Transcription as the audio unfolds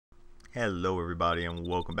Hello everybody and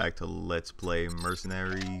welcome back to Let's Play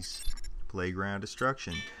Mercenaries Playground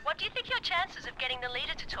Destruction. What do you think your chances of getting the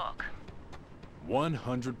leader to talk?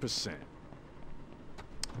 100%.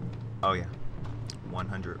 Oh yeah,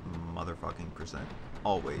 100 motherfucking percent.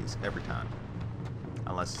 Always, every time.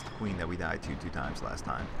 Unless it's the queen that we died to 2 times last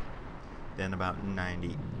time. Then about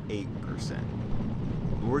 98%.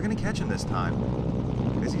 But we're gonna catch him this time.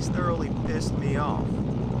 Because he's thoroughly pissed me off.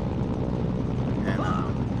 And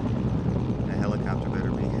the helicopter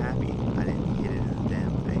better be happy I didn't hit it in the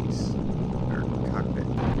damn face. Or cockpit.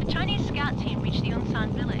 The Chinese scout team reached the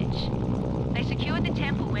Unsan village. They secured the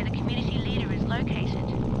temple where the community leader is located.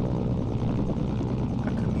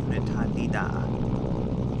 A community leader.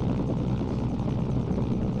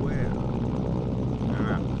 Well, I don't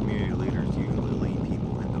know. Community leaders usually lead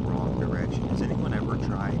people in the wrong direction. Has anyone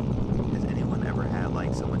ever had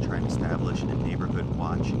like someone trying to establish a neighborhood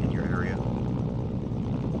watch in your area?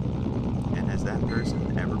 And has that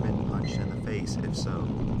person ever been punched in the face? If so,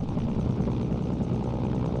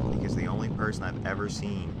 because the only person I've ever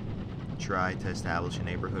seen try to establish a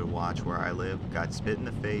neighborhood watch where I live got spit in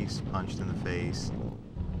the face, punched in the face.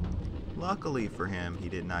 Luckily for him, he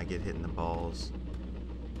did not get hit in the balls.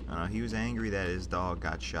 He was angry that his dog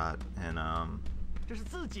got shot, and I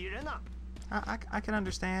can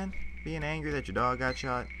understand being angry that your dog got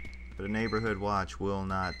shot, but a neighborhood watch will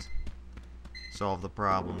not solve the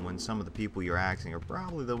problem when some of the people you're axing are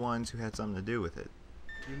probably the ones who had something to do with it.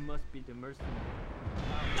 You must be the mercenary.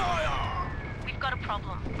 We've got a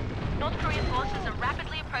problem. North Korean forces are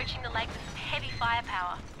rapidly approaching the lake with some heavy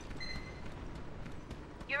firepower.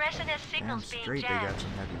 Your SNS Damn signal's being straight, they got jammed.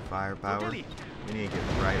 some heavy firepower. We need to get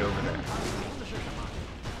right over there.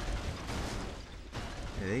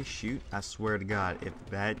 If they shoot, I swear to God, if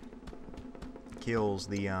that kills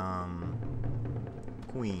the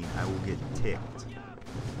queen, I will get ticked.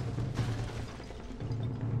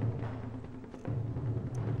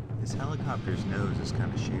 This helicopter's nose is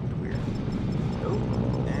kind of shaped weird. Oh,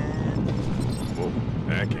 and Whoa,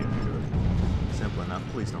 that can't be good. simple enough.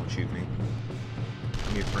 Please don't shoot me.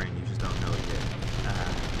 I'm your friend. You just don't know it yet.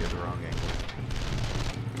 You're the wrong angle.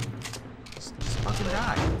 Just fucking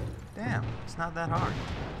die. Damn, it's not that hard.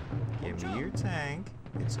 Give me your tank.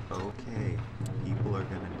 It's okay. People are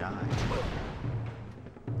gonna die.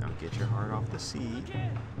 Now get your heart off the seat.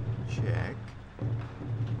 Check.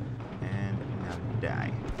 And now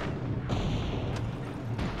die.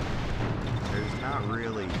 There's not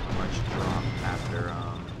really much drop after,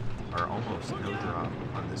 or almost no drop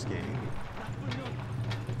on this game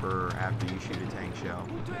for after you shoot a tank shell.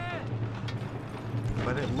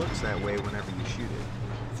 But it looks that way whenever you shoot it.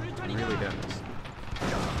 It really does.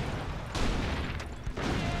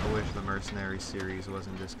 I wish the Mercenaries series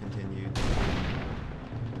wasn't discontinued.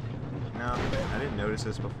 No, I didn't notice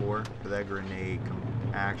this before, but that grenade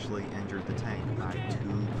actually injured the tank by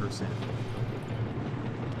 2%.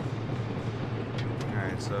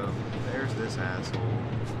 Alright, so there's this asshole.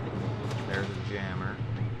 There's a jammer.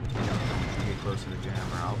 If you get close to the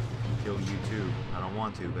jammer, I'll kill you too. I don't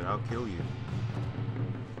want to, but I'll kill you.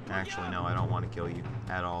 Actually, no, I don't want to kill you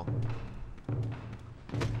at all.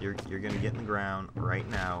 You're gonna get in the ground right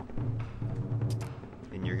now,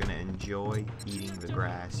 and you're gonna enjoy eating the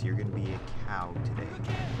grass. You're gonna be a cow today,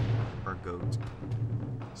 or goat.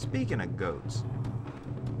 Speaking of goats,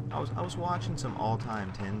 I was watching some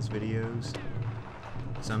all-time tens videos.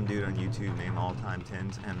 Some dude on YouTube named All Time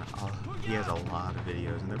Tens, and he has a lot of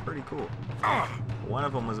videos, and they're pretty cool. One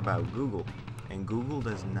of them was about Google, and Google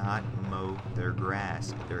does not mow their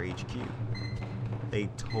grass at their HQ. They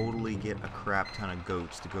totally get a crap ton of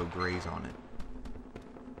goats to go graze on it.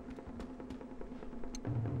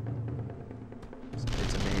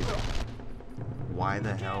 It's amazing. Why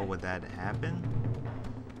the hell would that happen?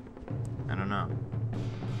 I don't know.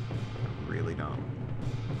 I really don't.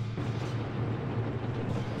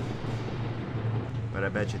 But I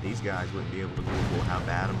bet you these guys wouldn't be able to Google how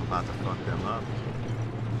bad I'm about to fuck them up.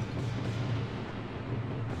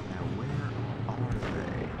 Now, where are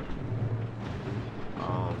they?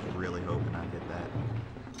 Oh, I was really hoping I'd hit that.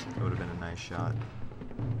 That would have been a nice shot.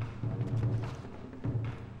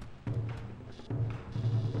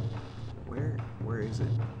 Where is it?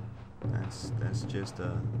 That's just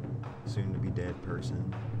a soon-to-be dead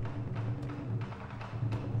person.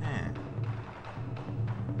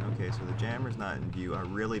 Okay, so the jammer's not in view. I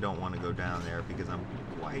really don't want to go down there because I'm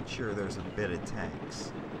quite sure there's a bit of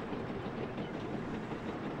tanks.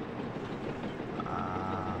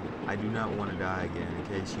 I do not want to die again, in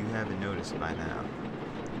case you haven't noticed by now.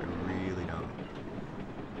 I really don't.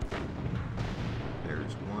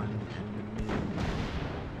 There's one enemy.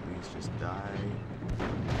 Please just die.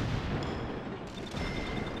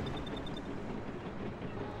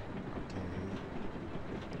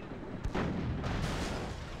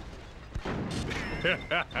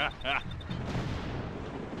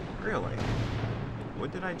 Really?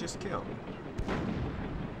 What did I just kill?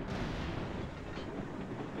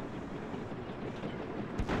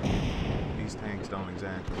 These tanks don't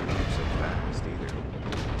exactly move so fast either.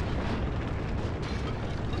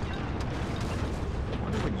 I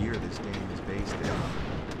wonder what year this game is based on.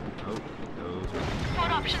 Oh, those are...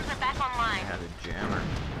 Pod options are back I online. had a jammer.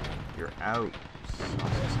 You're out,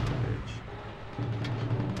 saucy son of a bitch.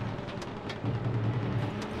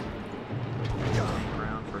 Tank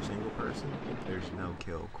round for a single person? There's no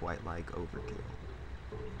kill quite like overkill.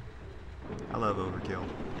 I love overkill.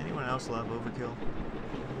 Anyone else love overkill?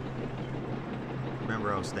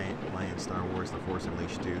 Remember I was playing Star Wars The Force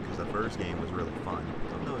Unleashed 2 because the first game was really fun.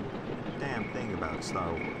 Don't know a damn thing about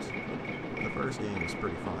Star Wars. The first game was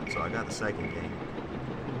pretty fun, so I got the second game.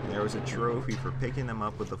 There was a trophy for picking them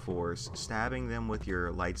up with the Force, stabbing them with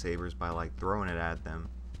your lightsabers by like throwing it at them,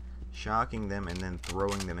 shocking them, and then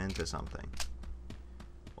throwing them into something.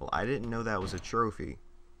 Well, I didn't know that was a trophy,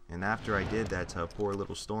 and after I did that to a poor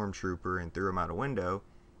little stormtrooper and threw him out a window,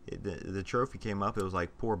 the trophy came up. It was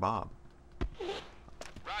like, poor Bob.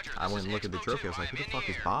 Roger, I went and looked at the trophy. I was like, who the fuck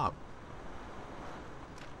is Bob?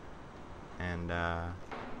 And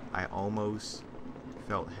I almost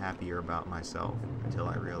felt happier about myself until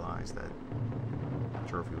I realized that the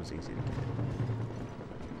trophy was easy to get.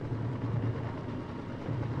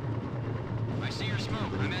 I see your smoke. I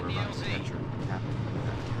I'm believe at we're the about to LZ.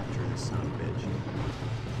 capture this son of a bitch.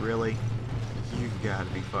 Really? You've got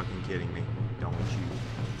to be fucking kidding me. Don't you?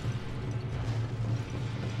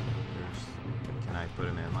 Can I put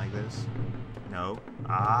him in like this? No.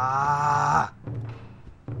 Ah!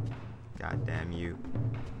 God damn you.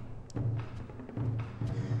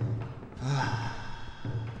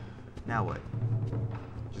 Now what?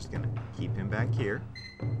 Just gonna keep him back here.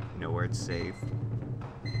 You know where it's safe.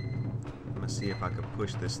 I'm gonna see if I can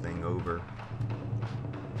push this thing over.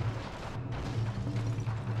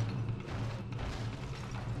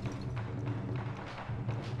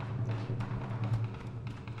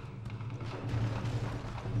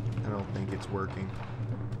 I don't think it's working.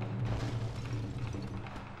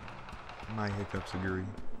 My hiccups agree.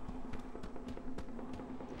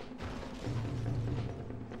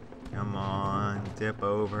 Come on, tip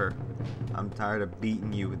over. I'm tired of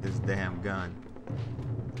beating you with this damn gun.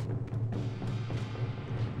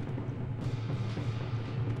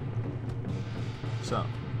 So,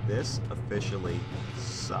 this officially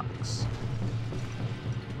sucks.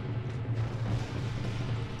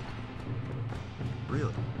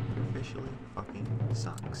 Really, officially fucking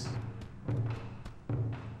sucks.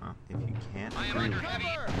 Well, if you can't I am agree under with heavy.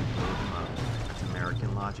 me, blow them up. That's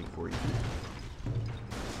American logic for you.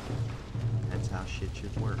 That's how shit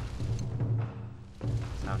should work.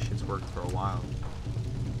 That's how shit's worked for a while.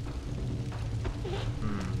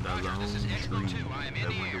 The Roger, lone this is Expo tree. 2. I am in I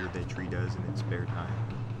the wonder air. what that tree does in its spare time.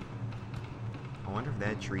 I wonder if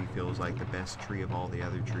that tree feels like the best tree of all the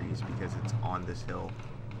other trees because it's on this hill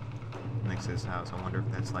next to this house. I wonder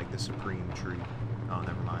if that's like the supreme tree. Oh,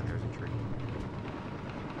 never mind. There's a tree.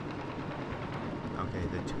 Okay,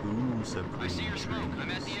 the two supreme I see your smoke. I'm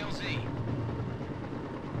at the trees. LZ.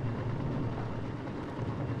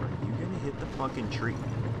 Are you gonna hit the fucking tree?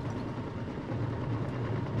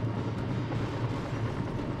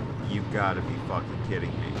 You've got to be fucking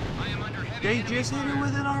kidding me. I am under heavy They enemy just hit it fire.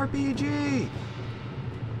 with an RPG!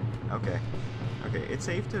 Okay. Okay, it's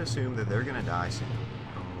safe to assume that they're gonna die soon.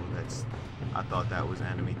 Oh, that's... I thought that was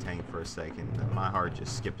enemy tank for a second. My heart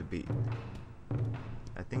just skipped a beat.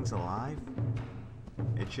 That thing's alive?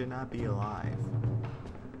 It should not be alive.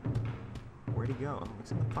 Where'd he go? Oh,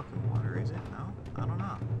 it's in the fucking water, is it? No? I don't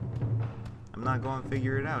know. I'm not going to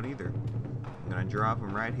figure it out either. I'm gonna drop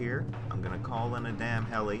him right here. I'm gonna call in a damn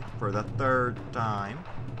heli for the third time.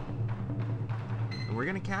 And we're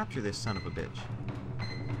gonna capture this son of a bitch.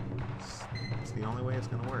 It's the only way it's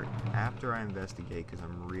gonna work. After I investigate, because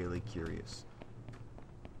I'm really curious.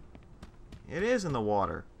 It is in the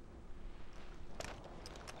water.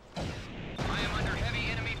 I am under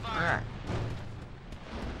heavy enemy fire. Alright.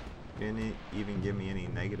 Didn't even give me any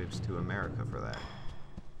negatives to America for that.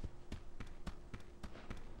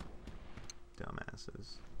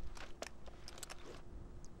 Dumbasses.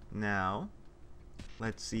 Now,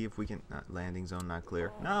 let's see if we can... landing zone not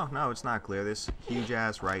clear. No, it's not clear. This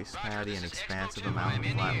huge-ass rice paddy and expansive amount of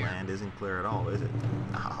flat land isn't clear at all, is it?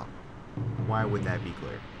 Oh, why would that be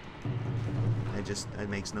clear? It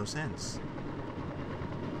makes no sense.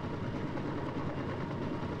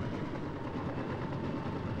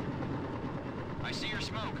 I see your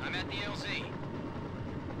smoke. I'm at the LZ.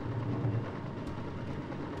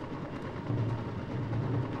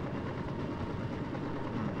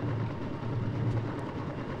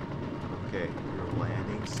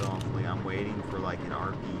 Hopefully I'm waiting for like an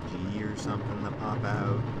RPG or something to pop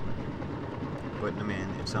out. Putting them in.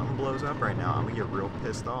 If something blows up right now, I'm gonna get real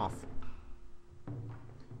pissed off.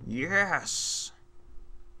 Yes!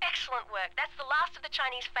 Excellent work. That's the last of the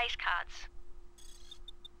Chinese face cards.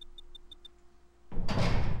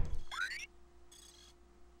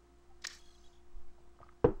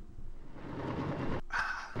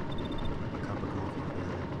 A cup of coffee for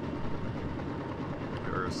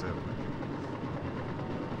that. Or a sip.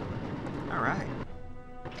 Alright.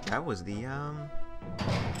 That was the,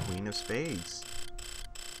 Queen of Spades.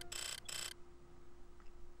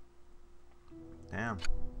 Damn.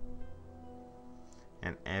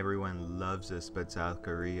 And everyone loves us but South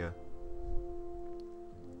Korea.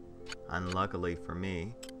 Unluckily for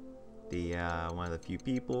me, the one of the few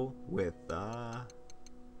people with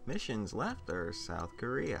missions left are South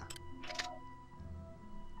Korea.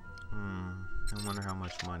 I wonder how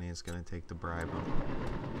much money it's gonna take to bribe them.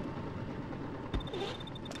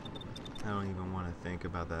 I don't even want to think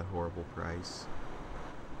about that horrible price.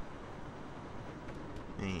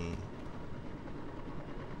 Can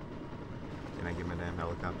I get my damn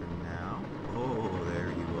helicopter now? Oh, there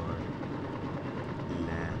you are.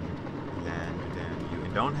 Land, damn you.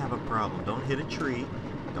 And don't have a problem. Don't hit a tree.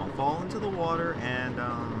 Don't fall into the water. And,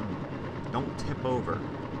 don't tip over.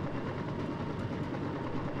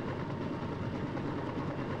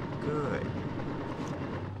 Good.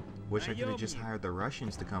 Wish I could have just hired the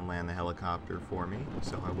Russians to come land the helicopter for me,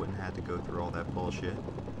 so I wouldn't have to go through all that bullshit.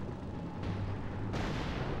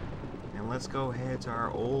 And let's go head to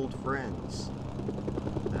our old friends.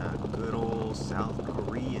 The good old South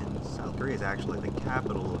Koreans. South Korea is actually the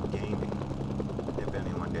capital of gaming, if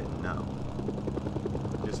anyone didn't know.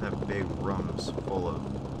 Just have big rooms full of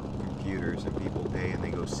computers and people pay and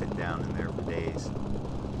they go sit down in there for days.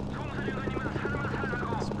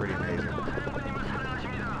 It's pretty amazing.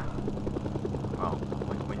 Well,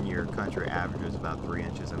 when your country averages about 3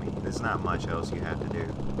 inches, I mean, there's not much else you have to do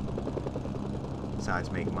besides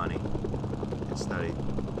make money and study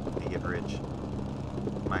to get rich.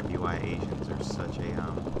 Might be why Asians are such a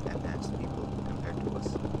advanced people compared to us.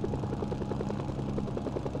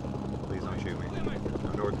 Please don't shoot me.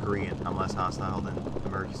 I'm North Korean. I'm less hostile than the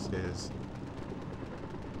Mercs is.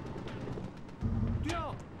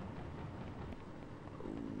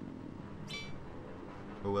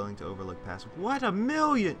 We're willing to overlook past. What? 1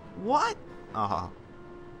 million? What? Oh.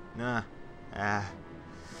 Nah.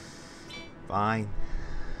 Fine.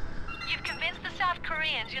 You've convinced the South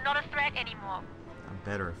Koreans you're not a threat anymore. I'm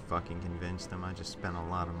better at fucking convince them. I just spent a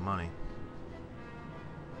lot of money.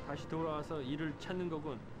 다시 돌아와서 일을 찾는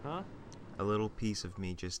거군. Huh? A little piece of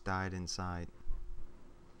me just died inside.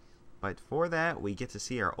 But for that, we get to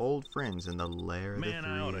see our old friends in the lair of the 3 inch.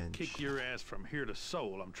 Man, I ought to kick your ass from here to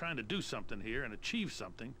Seoul. I'm trying to do something here and achieve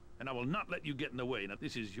something, and I will not let you get in the way. Now,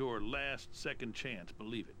 this is your last second chance,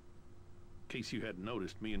 believe it. In case you hadn't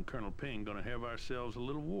noticed, me and Colonel Ping gonna have ourselves a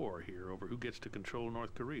little war here over who gets to control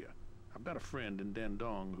North Korea. I've got a friend in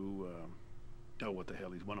Dandong who, oh, what the hell,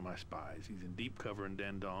 he's one of my spies. He's in deep cover in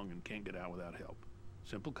Dandong and can't get out without help.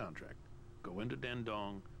 Simple contract. Go into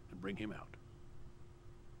Dandong and bring him out.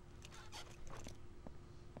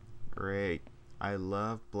 Great. I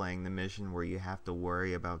love playing the mission where you have to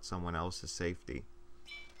worry about someone else's safety.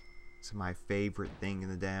 It's my favorite thing in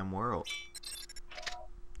the damn world.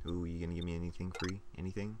 Ooh, you gonna give me anything free?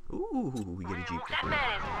 Anything? Ooh, we get a Jeep for That free.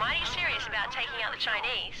 man is mighty serious about taking out the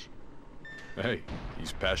Chinese. Hey,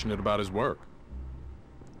 he's passionate about his work.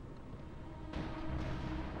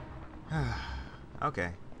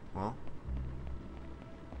 Okay, well.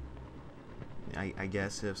 I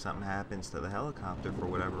guess if something happens to the helicopter for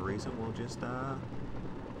whatever reason, we'll just,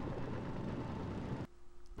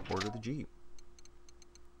 order the Jeep.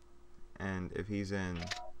 And if he's in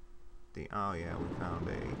the... Oh, yeah, we found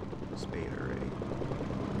a spade already.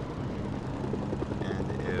 And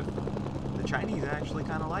if... The Chinese actually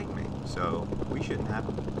kind of like me, so we shouldn't have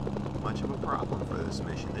much of a problem for this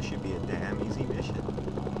mission. This should be a damn easy mission.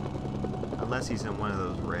 Unless he's in one of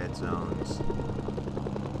those red zones.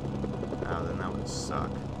 Oh, then that would suck.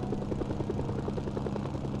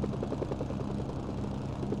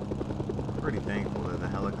 Pretty thankful that the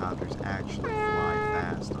helicopters actually fly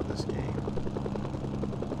fast on this game.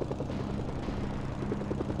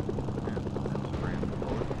 Man, that was a random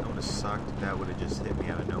bullet. That would have sucked if that would have just hit me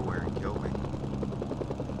out of nowhere and killed me.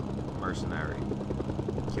 Mercenary.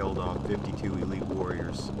 Killed off 52 elite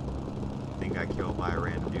warriors. Then got killed by a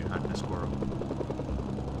random dude hunting a squirrel.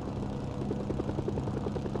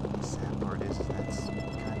 The sad part is that's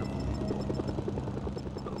kind of illegal.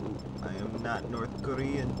 Oh, I am not North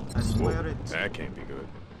Korean. I swear it. That can't be good.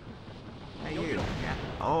 Hey, you. Yeah.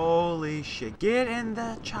 Oh. Holy shit. Get in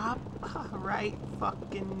the chop right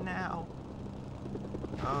fucking now.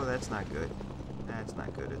 Oh, that's not good. That's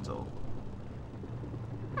not good at all.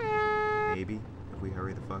 Maybe, if we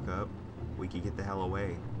hurry the fuck up, we could get the hell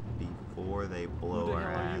away before they blow the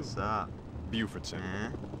our hell are you? ass up. Buford sent me.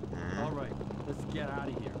 All right, let's get out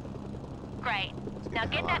of here. Great. Let's Now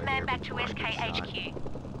the get hell that outta man here back to before I get shot. SKHQ.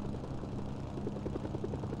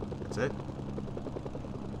 That's it?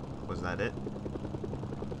 Was that it?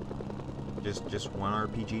 Just one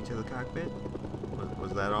RPG to the cockpit?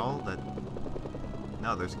 Was that all?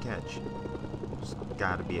 No, there's a catch. There's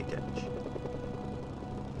gotta be a catch.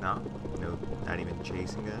 No, not even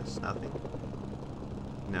chasing us. Nothing.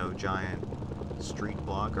 No giant street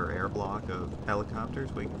block or air block of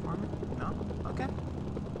helicopters waiting for me. No. Okay.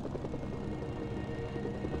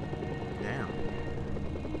 Damn.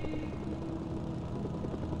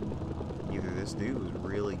 Either this dude was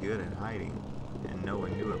really good at hiding and no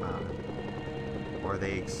one knew about it, or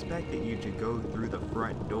they expected you to go through the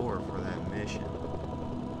front door for that mission.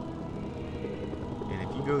 And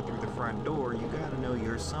if you go through the front door, you gotta know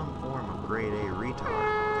you're some form of grade A retard,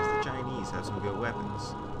 because the Chinese have some good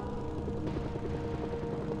weapons.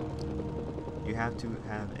 You have to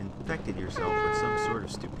have infected yourself with some sort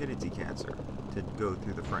of stupidity cancer to go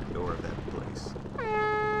through the front door of that place.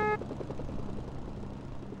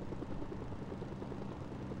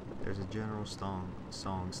 There's a General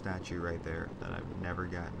Song statue right there that I've never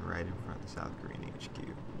gotten right in front of the South Korean HQ.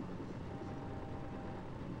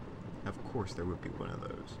 Of course there would be one of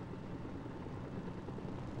those.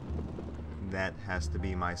 That has to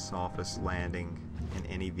be my softest landing in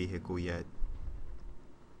any vehicle yet.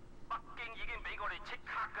 The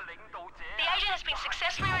agent has been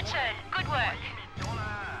successfully returned. Good work.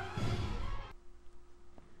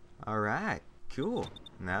 Alright, cool.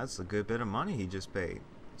 Now that's a good bit of money he just paid.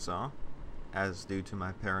 So, as due to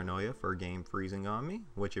my paranoia for a game freezing on me,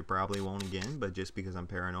 which it probably won't again, but just because I'm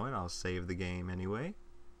paranoid, I'll save the game anyway.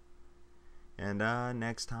 And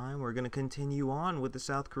next time we're going to continue on with the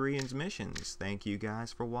South Koreans' missions. Thank you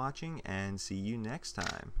guys for watching, and see you next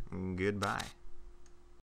time. Goodbye.